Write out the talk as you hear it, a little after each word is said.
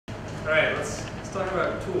Alright, let's talk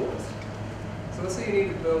about tools. So let's say you need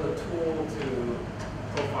to build a tool to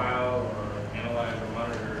profile or analyze or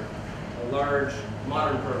monitor a large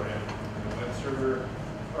modern program, like a web server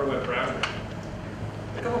or a web browser.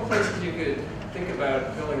 A couple places you could think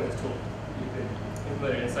about building this tool. You could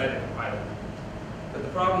implement it inside the compiler. But the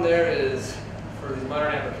problem there is, for these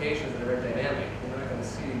modern applications that are very dynamic, you're not going to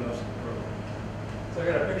see most of the program. So I've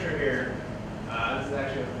got a picture here. This is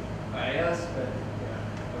actually IIS, but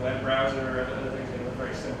the web browser and other things can look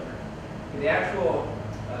very similar. The actual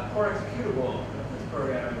core executable of this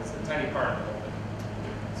program is a tiny part of the whole thing.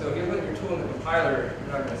 So if you put your tool in the compiler,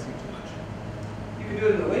 you're not going to see too much. You can do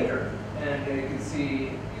it in the linker, and you can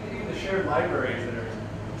see even the shared libraries that are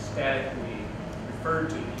statically referred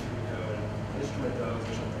to. You can go and instrument those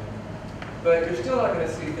or something. But you're still not going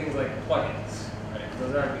to see things like plugins. Right?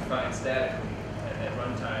 Those aren't defined statically at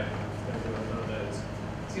runtime.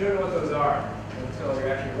 So you don't know what those are until you're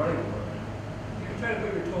actually running the program. You can try to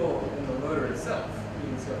put your tool in the loader itself. You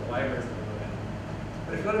can see what libraries that are in.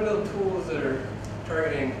 But if you want to build tools that are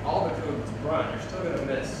targeting all the code that's run, you're still going to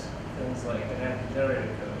miss things like dynamically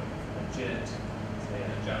generated code, a JIT, say a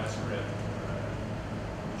JavaScript,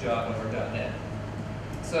 or Java or .NET.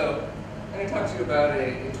 So I'm going to talk to you about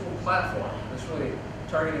a tool platform that's really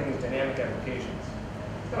targeting these dynamic applications.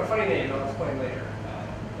 It's got a funny name, I'll explain later.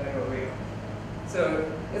 DynamicRIO.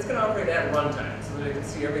 So it's going to operate at runtime so that it can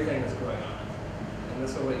see everything that's going on. And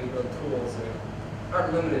this will let you build tools that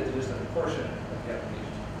aren't limited to just a portion of the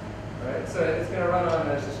application. All right? So it's going to run on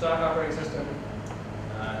a stock operating system,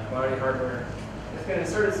 commodity hardware. It's going to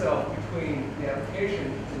insert itself between the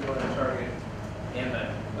application that you want to target and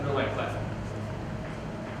the underlying platform.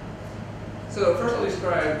 So first I'll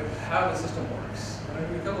describe how the system works. I'm going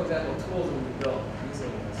to give you a couple example tools that we built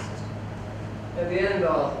using this system. At the end,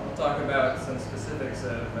 I'll talk about some specifics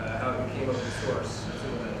of how it became open source,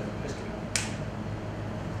 some of the history.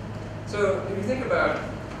 So if you think about,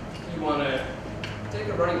 you want to take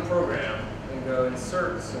a running program and go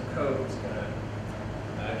insert some code that's going to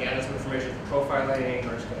gather some information for profiling,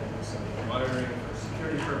 or it's going to do some monitoring for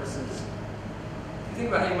security purposes. If you think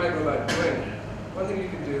about how you might go about doing that, one thing you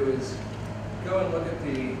can do is go and look at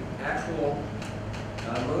the actual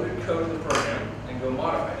loaded code of the program and go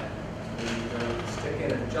modify it. You go stick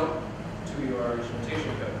in a jump to your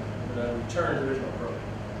instrumentation code and then return the original program.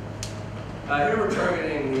 Here we're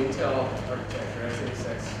targeting the Intel architecture,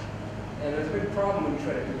 x86, and there's a big problem when you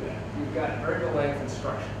try to do that. You've got variable length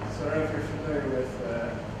instructions. So I don't know if you're familiar with,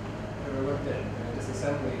 ever looked at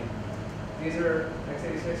disassembly. These are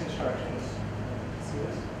x86 instructions. See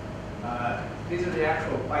this? These are the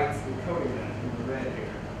actual bytes encoding that in the red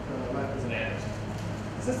here. On the left is an address.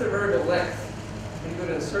 Since they're variable length, when you go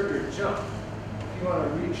to insert your jump, if you want to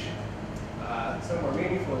reach somewhere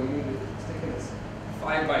meaningful, you need to stick in this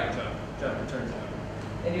 5-byte jump, it turns out.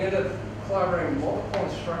 And you end up collaborating multiple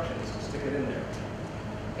instructions to stick it in there.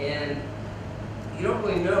 And you don't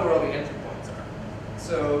really know where all the entry points are.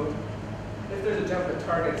 So if there's a jump that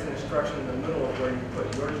targets an instruction in the middle of where you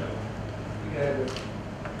put your jump, you can have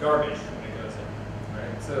garbage when it goes in.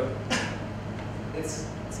 Right? So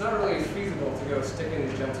it's not really feasible to go stick in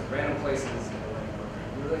these jumps at random places in the running program.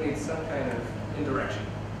 You really need some kind of indirection.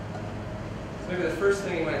 So maybe the first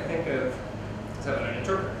thing you might think of is having an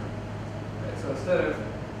interpreter. Right? So instead of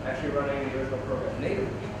actually running the original program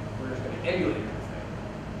natively, we're just going to emulate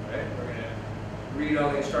everything. Right? We're going to read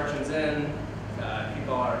all the instructions in, keep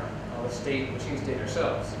all the machine state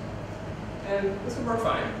ourselves. And this would work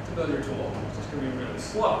fine to build your tool. It's just going to be really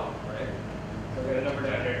slow. Right? So we've got a number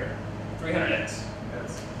down here, 300x.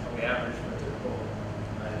 That's probably average for a typical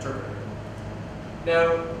interpreter.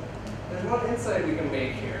 Now, there's one insight we can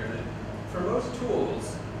make here that for most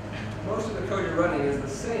tools, most of the code you're running is the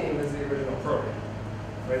same as the original program.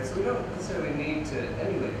 Right? So we don't necessarily need to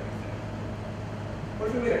emulate everything. What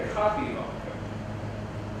if we made a copy of all the code?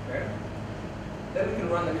 Okay? Then we can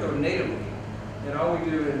run the code natively. And all we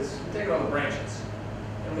do is we take all the branches.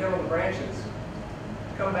 And we have all the branches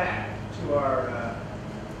come back to our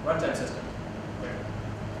runtime system.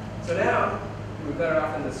 So now, we've got it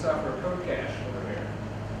off in the software code cache over here.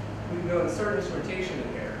 We can go insert instrumentation in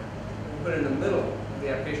here and put it in the middle of the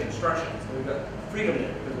application instructions. So we've got freedom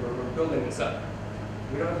there because we're building this up.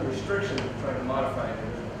 We don't have the restriction of trying to modify the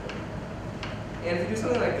original code. And if you do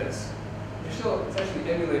something like this, you're still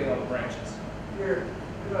essentially emulating all the branches. You're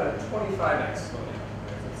about a 25x slowdown.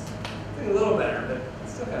 It's a little better, but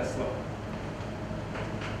it's still kind of slow.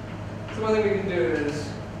 So one thing we can do is,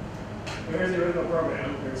 here's the original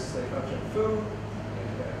program. Here's the function foo, and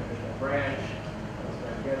you've got a conditional branch. Those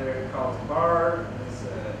back together, calls bar, and this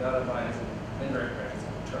dotted line is an indirect branch,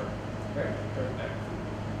 it's a term. Okay, turn it back.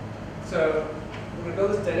 So we're going to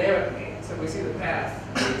build this dynamically. So we see the path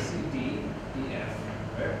A, C, D, E, F,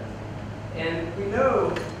 right? And we know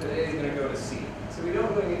that A is going to go to C. So we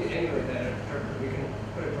don't really need to emulate that interpreter. We can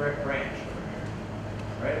put a direct branch over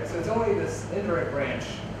here, right? So it's only this indirect branch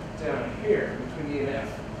down here between E and F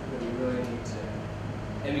that we really need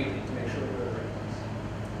to emulate to make sure we go to the right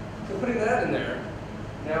place. So putting that in there,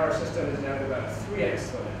 now our system is down to about a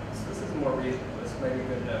 3x slowdown. So this is more reasonable. This may be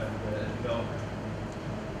good enough for the developer.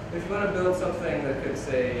 But if you want to build something that could,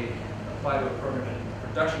 say, apply to a program in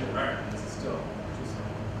production environment, this is still too slow.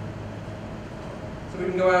 So we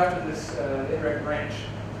can go after this indirect branch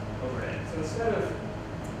overhead. So instead of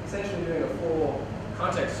essentially doing a full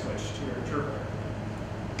context switch to your interpreter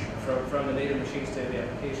from the native machine state of the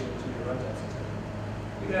application to your runtime system,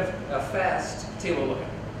 you can have a fast table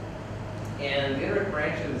lookup. And the indirect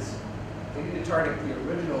branches, they need to target the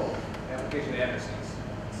original application addresses.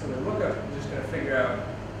 So the lookup is just going to figure out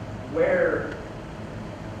where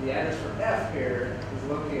the address for F here is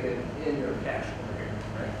located in your cache over here,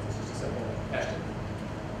 right? This is just a simple hash table.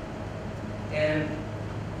 And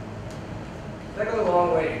that goes a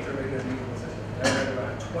long way to making a usable system. That runs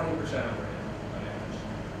about 20% overhead on average.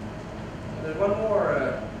 And there's one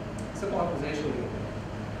more simple optimization we can do.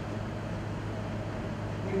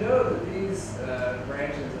 We know that these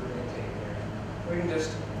branches that we're going to take here, we can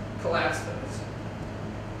just collapse those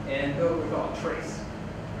and build what we call a trace.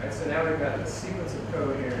 Right? So now we've got this sequence of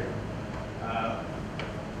code here.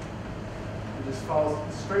 It just follows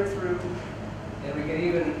straight through, and we can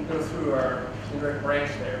even go through our indirect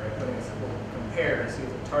branch there by putting a simple compare to see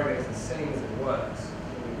if the target is the same as it was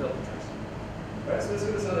when we built the trace. Right, so this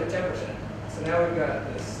gives us another 10%. So now we've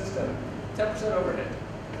got this system, 10% overhead.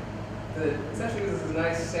 That essentially gives us a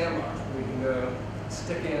nice sandbox where we can go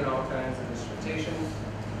stick in all kinds of instrumentation,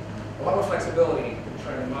 a lot more flexibility in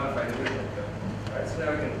trying to modify the original code. Right? So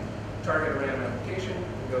now we can target a random application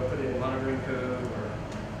and go put it in monitoring code or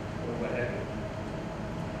what have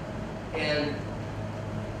you. And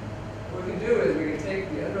what we can do is we can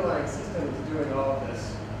take the underlying system that's doing all of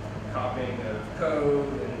this copying of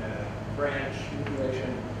code and branch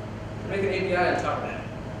manipulation and make an API on top of that.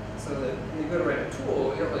 So that when you go to write a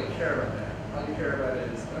tool, you don't really care about that. All you care about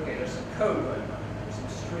is, okay, there's some code going on. There's some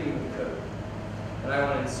stream of code. And I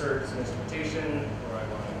want to insert some instrumentation, or I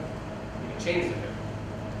want to change the code.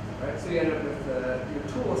 Right? So you end up with your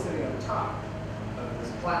tool sitting on top of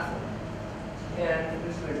this platform. And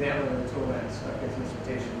this is an example of the tool that stuck in some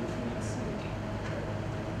instrumentation between C and D.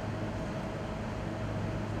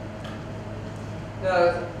 Now,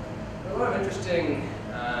 there are a lot of interesting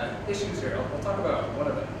issues here. I'll talk about one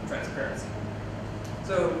of them, transparency.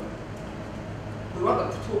 So we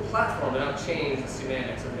want the tool platform to not change the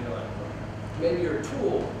semantics of the underlying program. Maybe your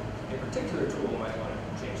tool, a particular tool, might want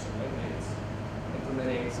to change something. Maybe it's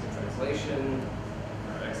implementing some translation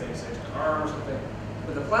or x86 to ARM or something.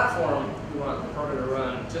 But the platform, we want the program to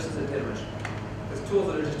run just as it did originally. Because tools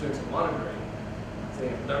that are just doing some monitoring, say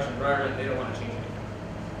in a production environment, they don't want to change anything.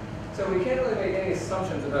 So we can't really make any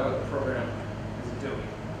assumptions about what the program is doing.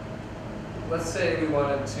 Let's say we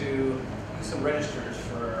wanted to use some registers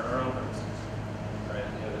for our own purposes. Right?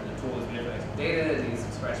 You know, the tool is manipulating some data, it needs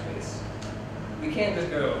some scratch space. We can't just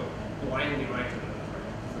go blindly write to them.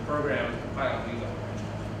 Right? The program is compiled to use all the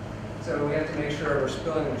registers. So we have to make sure we're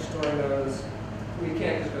spilling and restoring those. We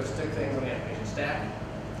can't just go stick things on the application stack.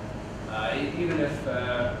 Even if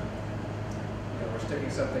we're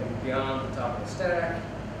sticking something beyond the top of the stack,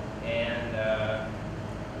 and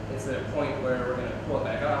it's at a point where we're going to pull it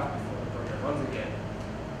back off before the program runs again.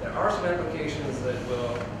 There are some applications that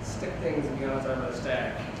will stick things beyond the top of the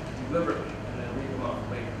stack deliberately and then read them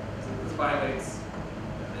off later. So this violates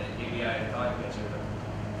the ABI and calling convention.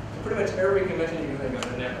 So pretty much every convention you can think of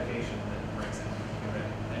is an application that breaks it.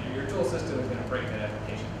 And your tool system is going to break that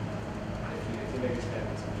application if you make these kind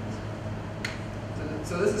of assumptions.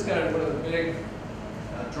 So this is kind of one of the big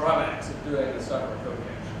drawbacks of doing the software code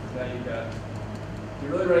cache. Now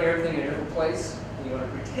you're really running everything in a different place, and you want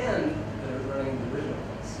to pretend that it was running in the original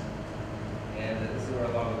place. And this is where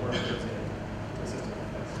a lot of the work goes in the system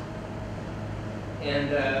like this. And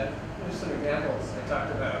just some examples. I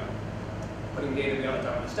talked about putting data beyond the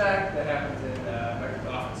top of the stack. That happens in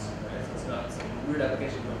Microsoft Office, right? So it's not some weird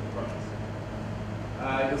application built for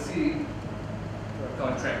process. You'll see what we're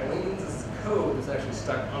calling trampolines. This is code that's actually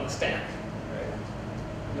stuck on the stack. Right?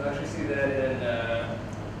 You'll actually see that in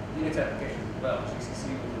Unix applications as well.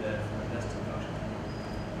 GCC will do that for a nested function.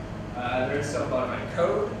 There's self-modifying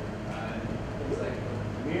code. Things like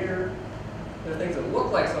Premiere. There are things that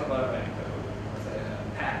look like self-modifying code. Let's say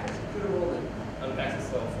a pack executable that unpacks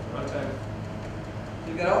itself for runtime.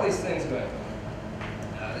 You've got all these things going on.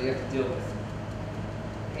 that you have to deal with.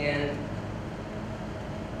 And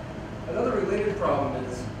another related problem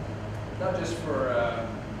is not just for the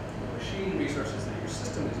machine resources that your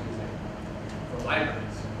system is using, for libraries.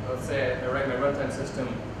 Let's say I write my runtime system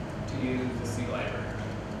to use the C library.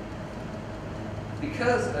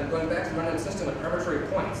 Because I'm going back to the runtime system at arbitrary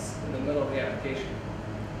points in the middle of the application,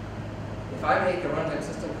 if I make a runtime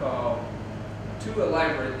system call to a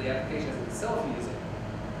library that the application is itself using,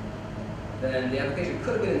 then the application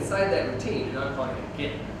could have been inside that routine, and I'm calling it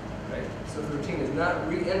again. Right? So if the routine is not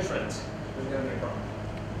re-entrant, there's going to be a problem.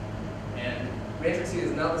 And re-entrancy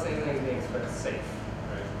is not the same thing as being thread safe.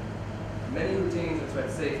 Right? Many routines are thread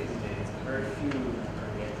safe these days, but very few are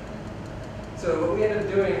re-entrant. So what we end up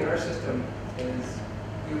doing in our system is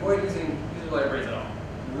we avoid using user libraries at all.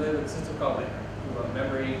 We live in a system called layer. We want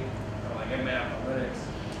memory, like mmap on Linux,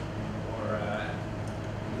 or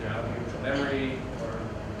either allocated virtual memory, or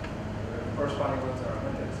the corresponding ones are on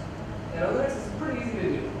Windows. And on Linux, it's pretty easy to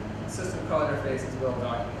do. The system call interface is well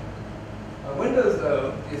documented. On Windows,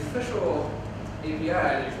 though, the official API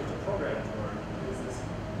that you're supposed to program for is this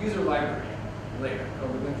user library layer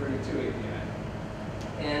called the Win32 API.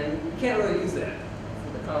 And you can't really use that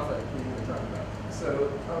for the conflict we were talking about. So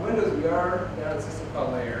on Windows, we are now in a system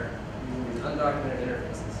called layer using these undocumented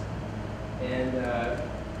interfaces. And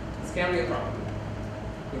this can be a problem.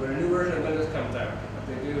 When a new version of Windows comes out, what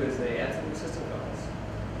they do is they add some new system calls,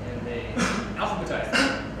 and they alphabetize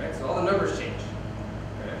them, right? So all the numbers change.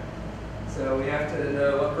 Right? So we have to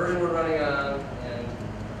know what version we're running on, and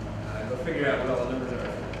go figure out what all the numbers are for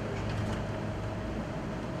that version.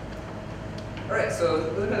 All right, so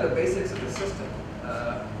those are the basics of the system.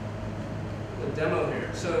 The demo here.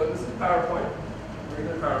 So this is PowerPoint,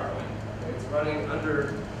 regular PowerPoint. It's running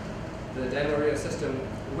under the DynamicRIO system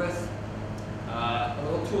with a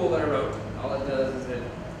little tool that I wrote. All it does is it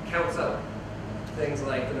counts up things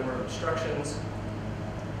like the number of instructions,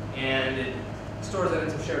 and it stores that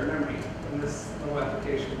into shared memory. And this little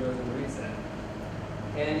application goes and reads that.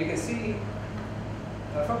 And you can see,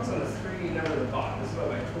 focus on the three numbers at the bottom. This is what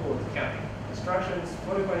my tool is counting. Instructions,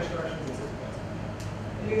 floating point instructions, and system calls.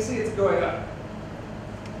 And you can see it's going up.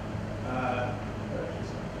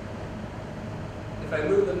 If I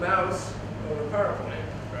move the mouse over PowerPoint,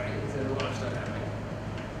 right, you can see the launch not happening.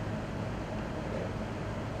 Okay.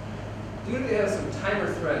 Usually it has some timer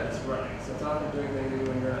thread that's running, so it's often doing things even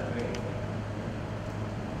when you're not doing anything.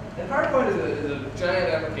 And PowerPoint is a giant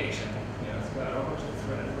application. You know, it's got a whole bunch of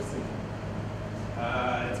threads. Let's see.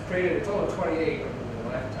 It's created a total of 28 over the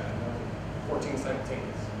lifetime, 14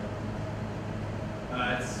 simultaneous.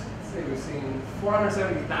 Let's see, we've seen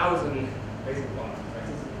 470,000 basic blocks. Right?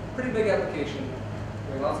 So it's a pretty big application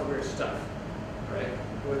doing lots of weird stuff. Right?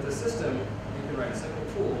 With the system, you can write a simple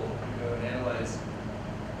tool to go and analyze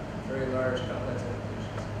very large, complex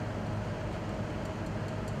applications.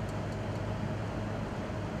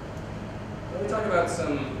 Let me talk about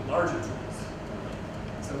some larger tools.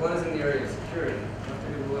 So one is in the area of security. I'll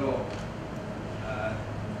give you a little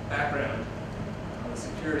background on the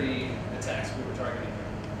security attacks we were targeting here.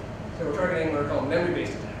 So we're targeting what are called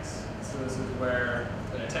memory-based attacks. So this is where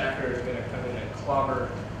an attacker is going to come in and clobber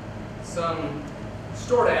some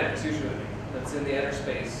stored address, usually, that's in the address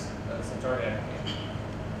space of some target application.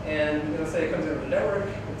 And let's say it comes into the network,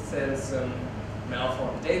 it sends some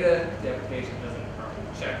malformed data, the application doesn't properly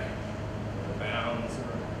check the bounds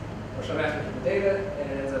or some aspect of the data,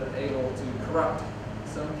 and ends up able to corrupt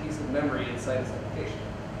some piece of memory inside this application.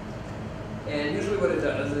 And usually what it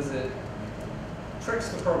does is it tricks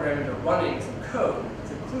the program into running some code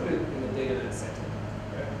that's included in the data that it's sent in.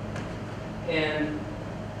 Okay? And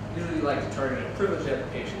usually you like to target a privileged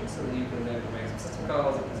application so that you can then make some system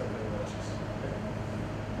calls and do something malicious. Okay?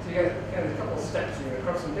 So you got kind of a couple of steps. You're going to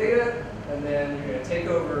corrupt some data, and then you're going to take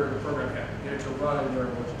over the program code, get it to run your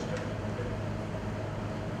malicious code. Okay?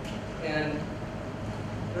 And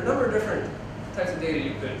there are a number of different types of data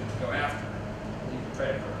you could go after, and you can try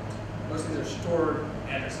to corrupt. Most of these are stored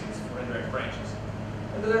addresses for indirect branches.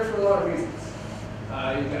 And they're there for a lot of reasons.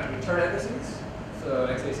 You've got return addresses. So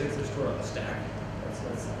x86 is stored on the stack.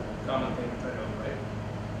 That's a common thing to try to overwrite.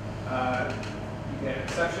 You can have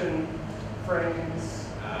exception frames.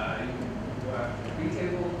 You can go after B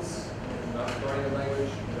tables, not storing the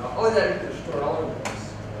language. You know, all of that is stored all over the place.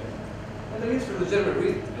 Right? And they're used for legitimate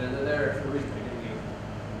reasons. And they're there for a reason. They give you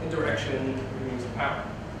indirection, they give you some power.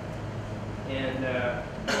 And